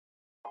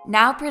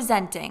Now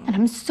presenting. And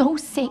I'm so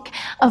sick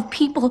of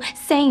people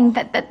saying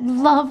that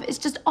love is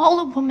just all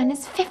a woman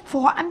is fit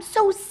for. I'm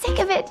so sick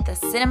of it. The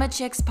Cinema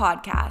Chicks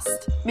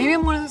podcast. Maybe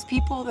I'm one of those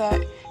people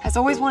that has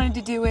always wanted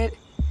to do it,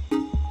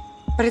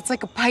 but it's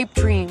like a pipe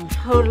dream.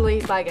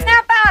 Totally like it.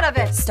 Snap out of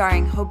it!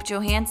 Starring Hope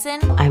Johansson.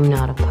 I'm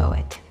not a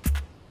poet.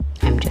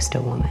 I'm just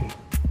a woman.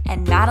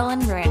 And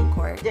Madeline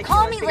Rancourt.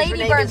 Call me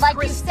Ladybird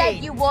like you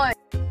said you would.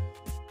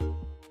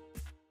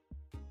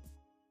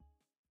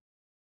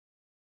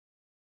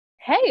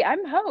 Hey,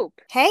 I'm Hope.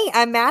 Hey,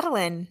 I'm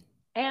Madeline.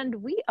 And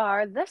we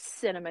are the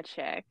Cinema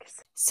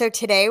Chicks. So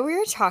today we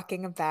are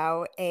talking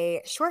about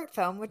a short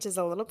film, which is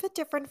a little bit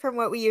different from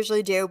what we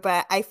usually do,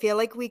 but I feel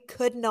like we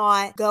could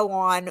not go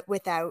on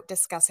without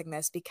discussing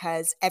this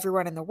because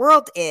everyone in the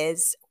world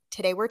is.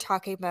 Today we're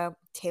talking about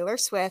Taylor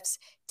Swift's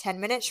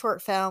 10-minute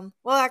short film.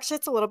 Well, actually,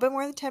 it's a little bit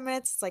more than 10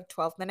 minutes. It's like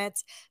 12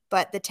 minutes,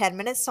 but the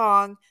 10-minute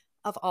song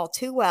of All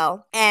Too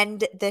Well.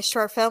 And this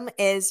short film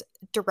is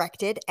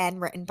directed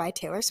and written by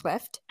Taylor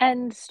Swift.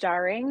 And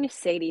starring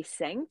Sadie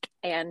Sink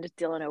and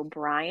Dylan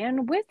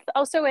O'Brien, with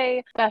also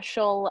a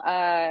special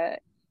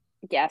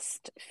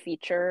guest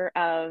feature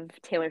of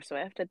Taylor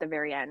Swift at the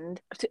very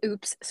end.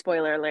 Oops,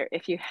 spoiler alert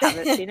if you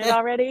haven't seen it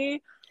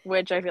already,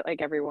 which I feel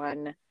like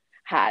everyone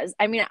has.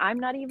 I mean,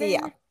 I'm not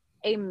even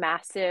a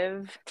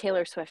massive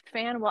Taylor Swift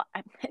fan. Well,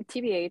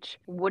 TBH,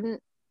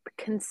 wouldn't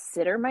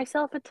consider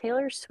myself a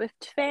Taylor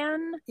Swift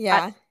fan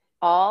at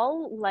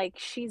all. Like,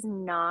 she's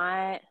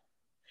never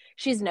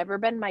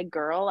been my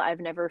girl. I've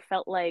never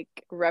felt like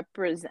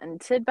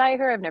represented by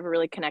her. I've never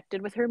really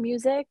connected with her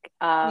music.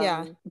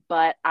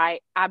 But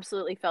I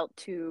absolutely felt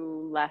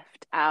too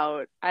left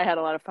out. I had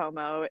a lot of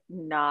FOMO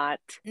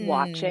not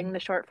watching the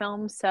short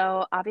film.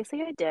 So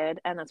obviously I did,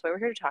 and that's why we're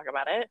here to talk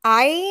about it.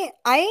 I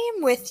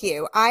am with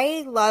you.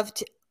 I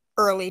loved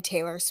early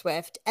Taylor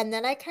Swift, and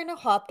then I kind of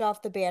hopped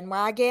off the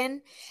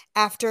bandwagon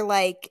after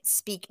like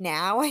Speak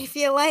Now, I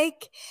feel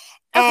like.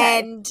 Okay.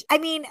 And I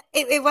mean,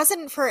 it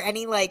wasn't for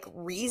any like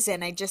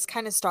reason. I just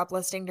kind of stopped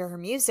listening to her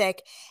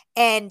music,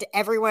 and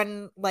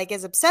everyone like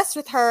is obsessed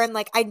with her, and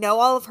like I know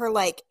all of her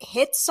like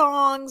hit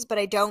songs, but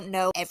I don't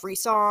know every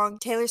song.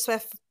 Taylor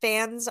Swift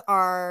fans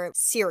are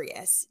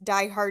serious,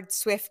 diehard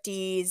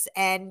Swifties,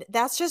 and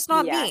that's just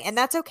not me, and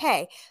that's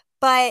okay.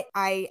 But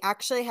I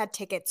actually had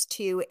tickets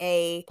to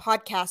a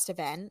podcast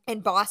event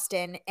in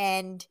Boston,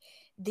 and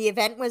the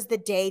event was the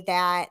day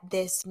that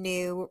this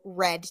new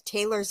Red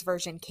Taylor's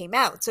version came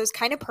out. So it's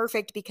kind of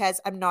perfect because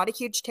I'm not a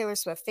huge Taylor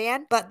Swift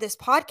fan, but this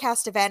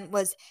podcast event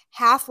was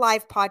half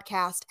live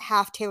podcast,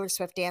 half Taylor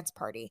Swift dance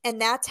party.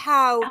 And that's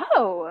how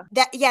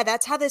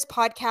that's how this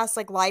podcast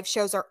like live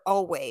shows are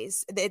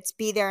always. It's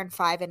Be There in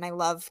 5, and I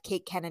love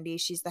Kate Kennedy.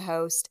 She's the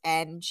host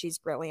and she's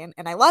brilliant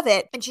and I love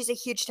it. And she's a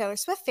huge Taylor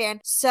Swift fan.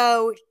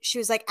 So she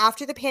was like,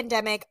 after the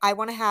pandemic, I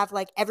want to have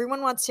like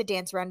everyone wants to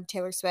dance around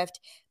Taylor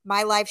Swift.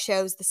 My live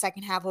shows, the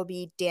second half will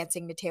be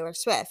dancing to Taylor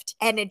Swift.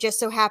 And it just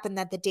so happened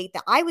that the date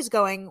that I was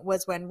going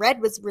was when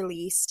Red was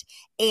released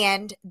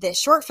and this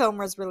short film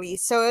was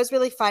released. So it was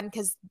really fun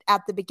because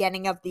at the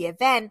beginning of the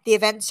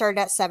event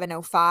started at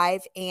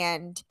 7:05,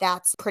 and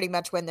that's pretty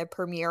much when the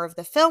premiere of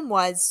the film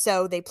was.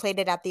 So they played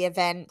it at the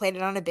event, played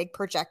it on a big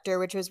projector,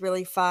 which was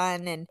really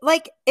fun. And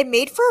like it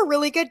made for a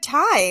really good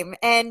time.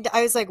 And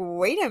I was like,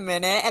 wait a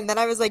minute. And then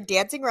I was like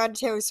dancing around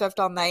Taylor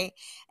Swift all night.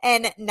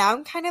 And now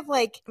I'm kind of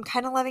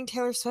loving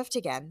Taylor Swift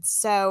again.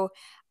 So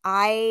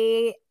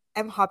I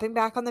am hopping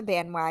back on the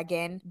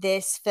bandwagon.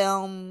 This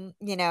film,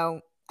 you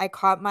know, I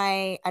caught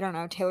my,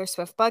 Taylor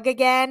Swift bug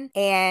again.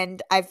 And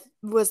I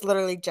was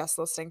literally just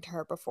listening to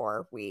her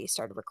before we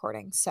started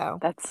recording. So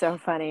that's so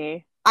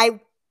funny. I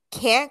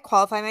can't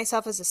qualify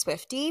myself as a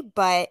Swiftie,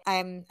 but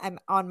I'm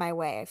on my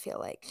way, I feel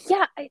like.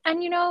 Yeah.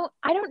 And, you know,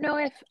 I don't know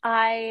if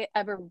I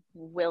ever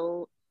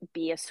will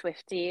be a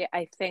Swiftie.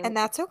 I think. And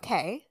that's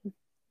okay.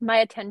 My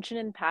attention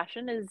and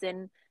passion is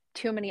in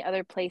too many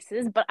other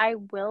places, but I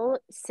will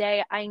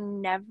say I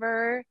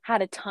never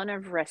had a ton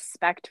of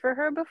respect for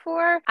her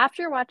before.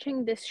 After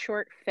watching this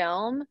short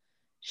film,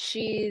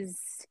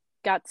 she's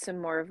got some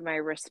more of my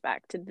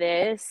respect.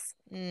 This,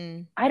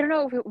 I don't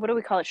know, what do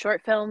we call it?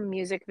 Short film,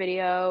 music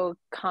video,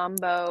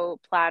 combo,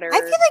 platter. I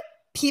feel like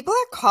people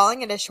are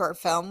calling it a short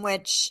film,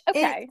 which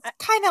is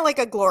kind of like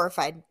a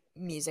glorified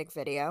music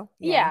video.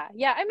 Yeah.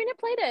 I mean, it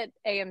played at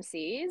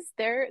AMC's.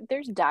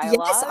 There's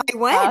dialogue.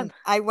 Yes,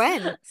 I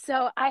went.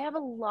 So I have a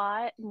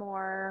lot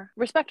more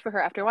respect for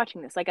her after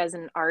watching this. Like, as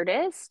an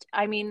artist,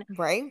 I mean,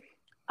 right?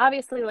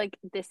 Obviously, like,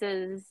 this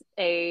is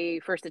a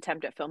first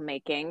attempt at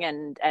filmmaking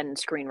and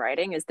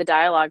screenwriting. Is the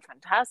dialogue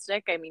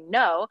fantastic? I mean,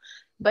 no.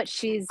 But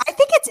I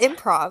think it's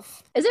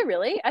improv. Is it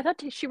really? I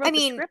thought she wrote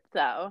the script,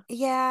 though.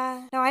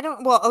 Yeah. No, I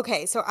don't. Well,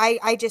 okay. So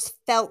I just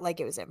felt like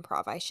it was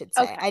improv, I should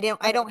say. Okay.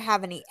 I don't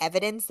have any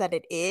evidence that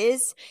it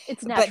is.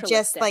 It's naturalistic. But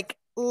just like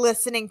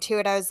listening to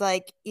it, I was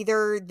like,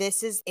 either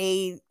this is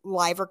a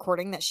live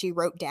recording that she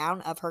wrote down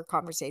of her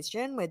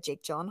conversation with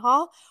Jake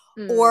Gyllenhaal,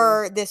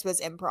 or this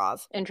was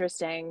improv.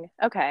 Interesting.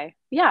 Okay.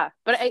 Yeah.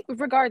 But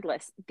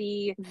regardless,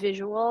 the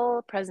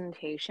visual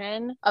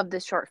presentation of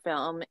this short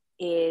film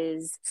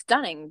is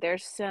stunning.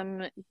 There's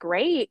some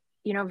great,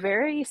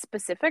 very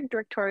specific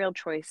directorial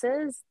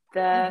choices.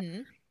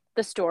 The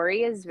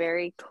story is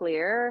very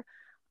clear.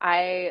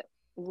 I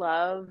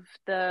love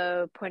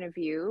the point of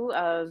view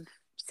of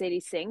Sadie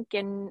Sink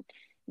in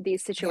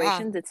these Yeah.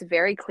 situations. It's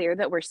very clear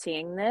that we're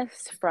seeing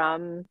this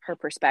from her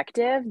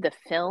perspective. The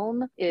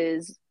film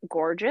is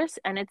gorgeous,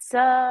 and it's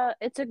a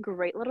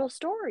great little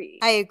story.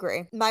 I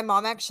agree. My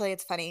mom actually,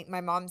 it's funny.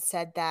 My mom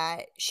said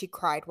that she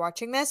cried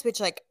watching this, which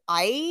like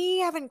I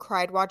haven't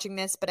cried watching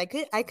this, but I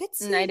could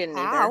see I didn't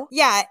how. either.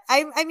 Yeah,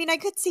 I mean I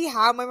could see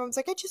how. My mom's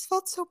like, I just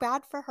felt so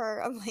bad for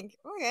her. I'm like,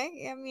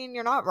 okay, I mean,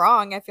 you're not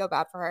wrong. I feel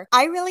bad for her.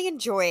 I really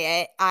enjoy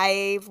it.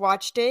 I've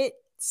watched it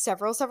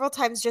several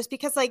times just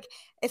because like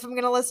if I'm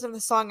gonna listen to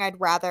the song, I'd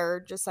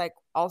rather just like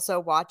also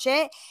watch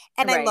it.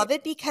 And I Right. love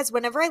it because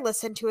whenever I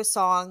listen to a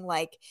song,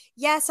 like,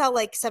 yes, I'll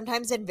like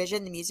sometimes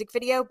envision the music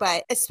video,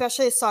 but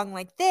especially a song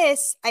like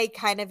this, I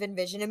kind of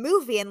envision a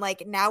movie. And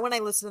like now when I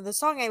listen to the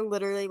song, I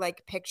literally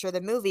like picture the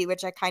movie,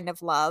 which I kind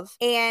of love.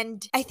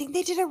 And I think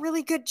they did a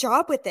really good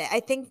job with it. I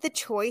think the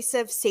choice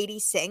of Sadie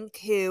Sink,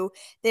 who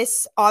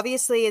this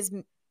obviously is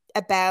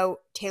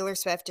about Taylor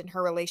Swift and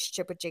her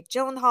relationship with Jake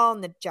Gyllenhaal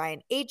and the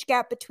giant age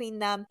gap between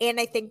them.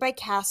 And I think by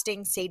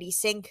casting Sadie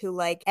Sink, who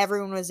like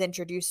everyone was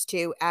introduced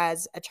to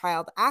as a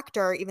child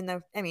actor, even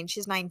though, I mean,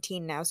 she's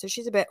 19 now, so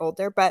she's a bit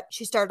older, but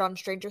she started on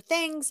Stranger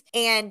Things.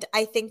 And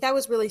I think that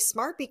was really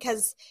smart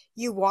because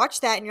you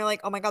watch that and you're like,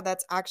 oh my God,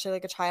 that's actually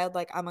like a child.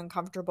 Like, I'm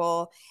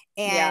uncomfortable.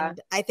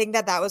 And I think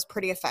that was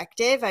pretty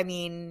effective. I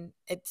mean,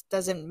 it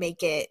doesn't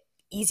make it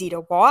easy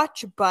to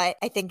watch, but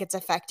I think it's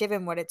effective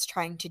in what it's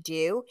trying to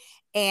do.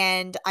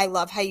 And I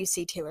love how you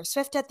see Taylor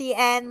Swift at the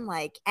end,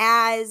 like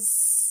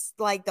as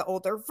like the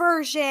older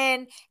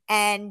version,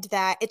 and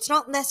that it's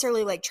not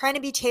necessarily like trying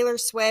to be Taylor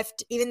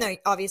Swift, even though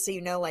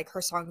obviously, like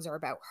her songs are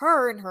about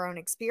her and her own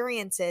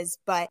experiences,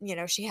 but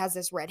she has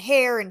this red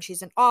hair and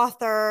she's an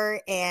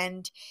author,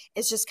 and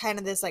it's just kind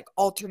of this like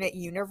alternate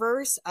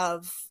universe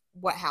of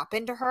what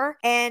happened to her.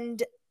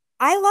 And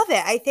I love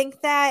it. I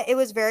think that it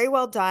was very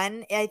well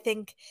done. I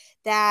think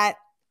that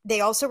they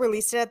also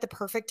released it at the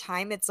perfect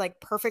time. It's like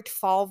perfect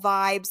fall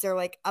vibes. They're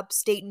like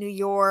upstate New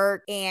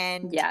York.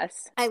 And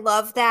yes, I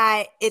love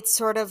that it's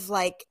sort of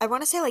like, I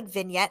want to say like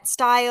vignette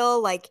style.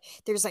 Like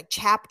there's like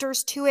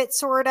chapters to it,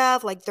 sort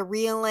of like The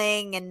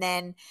Reeling. And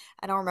then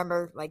I don't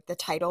remember like the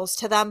titles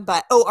to them,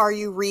 but Oh, Are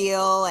You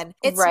Real? And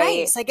it's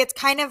nice. Like it's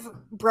kind of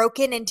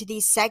broken into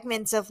these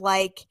segments of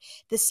like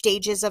the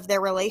stages of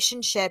their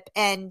relationship.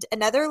 And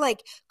another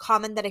like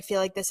comment that I feel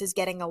like this is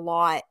getting a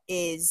lot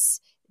is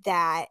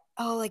that,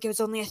 oh, like it was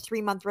only a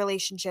 3-month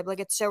relationship.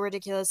 Like it's so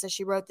ridiculous that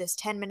she wrote this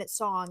 10-minute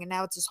song and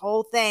now it's this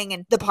whole thing.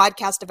 And the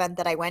podcast event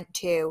that I went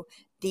to,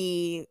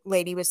 the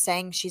lady was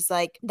saying, she's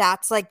like,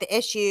 that's like the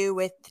issue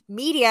with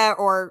media,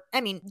 or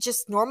I mean,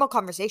 just normal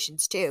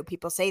conversations too.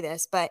 People say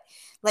this, but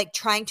like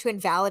trying to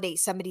invalidate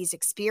somebody's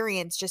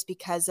experience just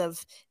because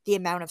of the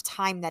amount of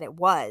time that it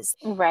was.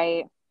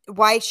 Right.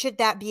 Why should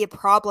that be a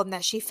problem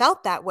that she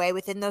felt that way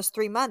within those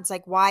 3 months?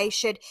 Like, why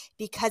should,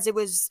 because it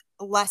was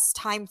less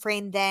time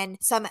frame than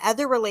some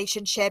other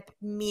relationship,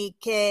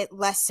 make it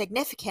less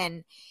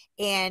significant?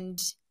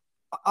 And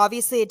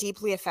obviously it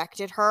deeply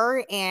affected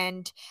her.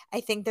 And I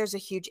think there's a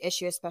huge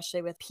issue,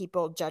 especially with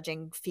people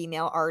judging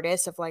female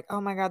artists, of like, oh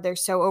my God, they're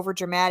so over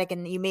dramatic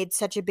and you made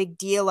such a big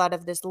deal out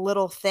of this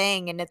little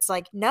thing. And it's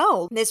like,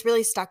 no, this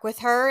really stuck with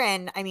her.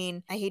 And I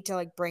mean, I hate to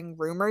like bring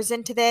rumors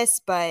into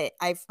this, but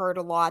I've heard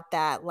a lot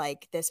that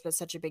like this was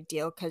such a big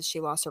deal because she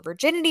lost her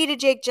virginity to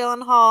Jake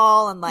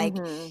Gyllenhaal, and like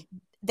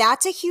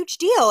that's a huge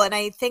deal. And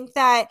I think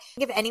that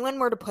if anyone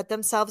were to put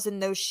themselves in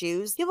those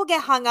shoes, people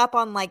get hung up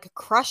on like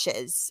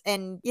crushes,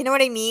 and you know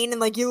what I mean? And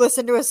like you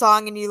listen to a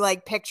song and you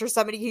like picture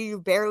somebody who you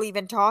barely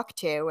even talk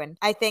to. And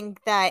I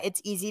think that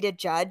it's easy to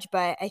judge,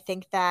 but I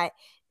think that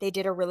they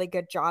did a really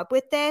good job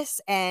with this,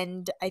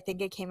 and I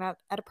think it came out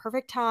at a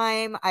perfect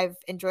time. I've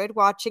enjoyed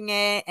watching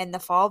it and the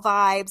fall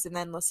vibes, and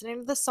then listening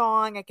to the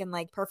song, I can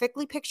like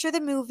perfectly picture the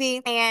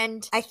movie.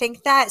 And I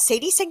think that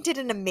Sadie Sink did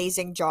an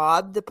amazing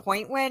job. The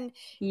point when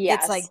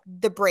it's like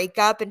the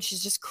breakup and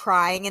she's just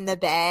crying in the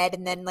bed,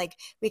 and then like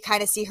we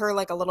kind of see her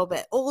like a little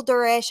bit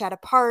olderish at a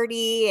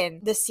party,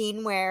 and the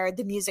scene where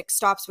the music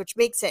stops, which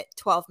makes it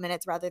 12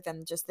 minutes rather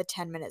than just the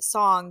 10-minute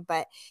song,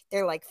 but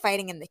they're like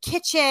fighting in the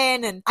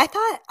kitchen. And I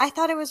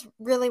thought it was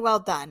really well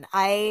done.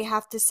 I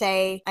have to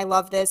say, I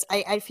love this.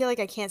 I feel like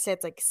I can't say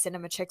it's like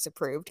Cinema Chicks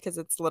approved because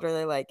it's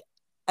literally like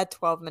a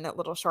 12-minute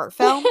little short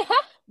film.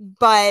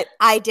 But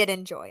I did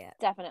enjoy it.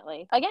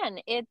 Definitely.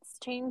 Again, it's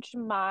changed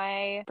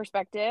my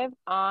perspective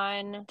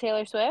on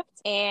Taylor Swift.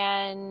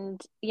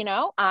 And,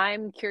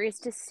 I'm curious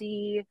to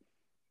see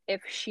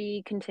if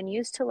she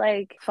continues to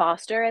like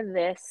foster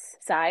this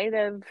side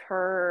of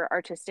her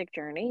artistic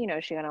journey.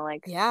 Is she gonna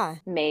like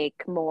make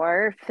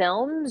more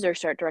films or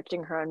start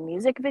directing her own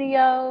music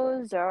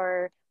videos,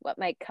 or what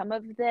might come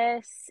of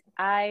this?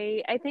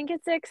 I think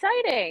it's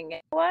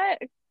exciting. What?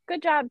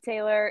 Good job,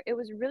 Taylor. It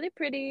was really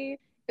pretty.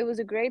 It was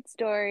a great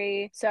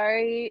story.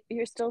 Sorry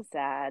you're still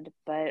sad,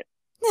 but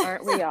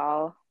aren't we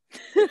all?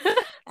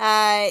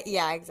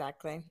 Yeah,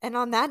 exactly. And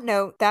on that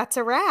note, that's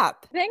a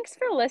wrap. Thanks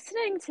for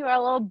listening to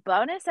our little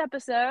bonus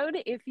episode.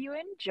 If you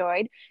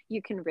enjoyed,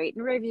 you can rate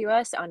and review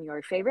us on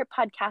your favorite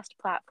podcast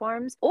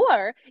platforms,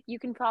 or you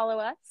can follow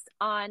us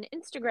on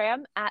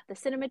Instagram at The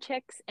Cinema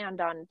Chicks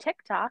and on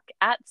TikTok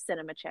at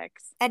Cinema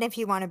Chicks. And if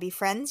you want to be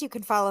friends, you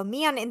can follow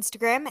me on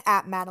Instagram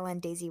at Madeline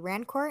Daisy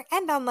Rancourt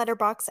and on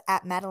Letterboxd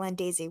at Madeline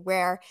Daisy,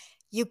 where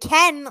you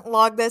can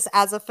log this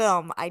as a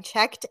film. I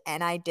checked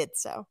and I did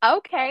so.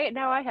 Okay,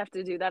 now I have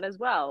to do that as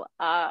well.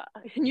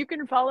 You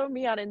can follow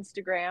me on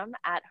Instagram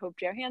at Hope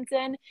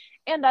Johansson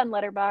and on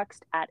Letterboxd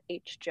at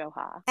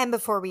HJoha. And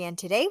before we end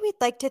today, we'd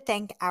like to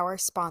thank our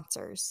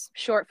sponsors.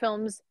 Short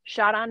films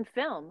shot on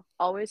film,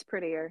 always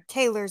prettier.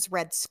 Taylor's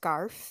Red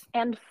Scarf.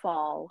 And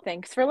Fall.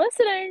 Thanks for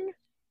listening.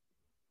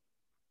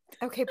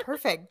 Okay,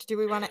 perfect. Do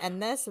we want to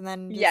end this and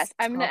then just Yes,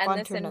 I'm going to hop end on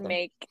this to and another?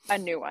 make a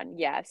new one.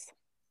 Yes.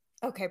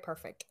 Okay,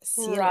 perfect.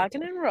 See you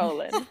Rockin' later. and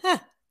rollin'.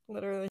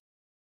 Literally.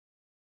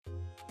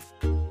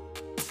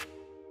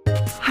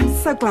 I'm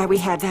so glad we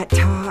had that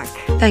talk.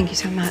 Thank you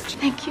so much.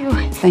 Thank you.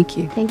 Thank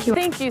you. Thank you.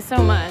 Thank you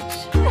so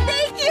much.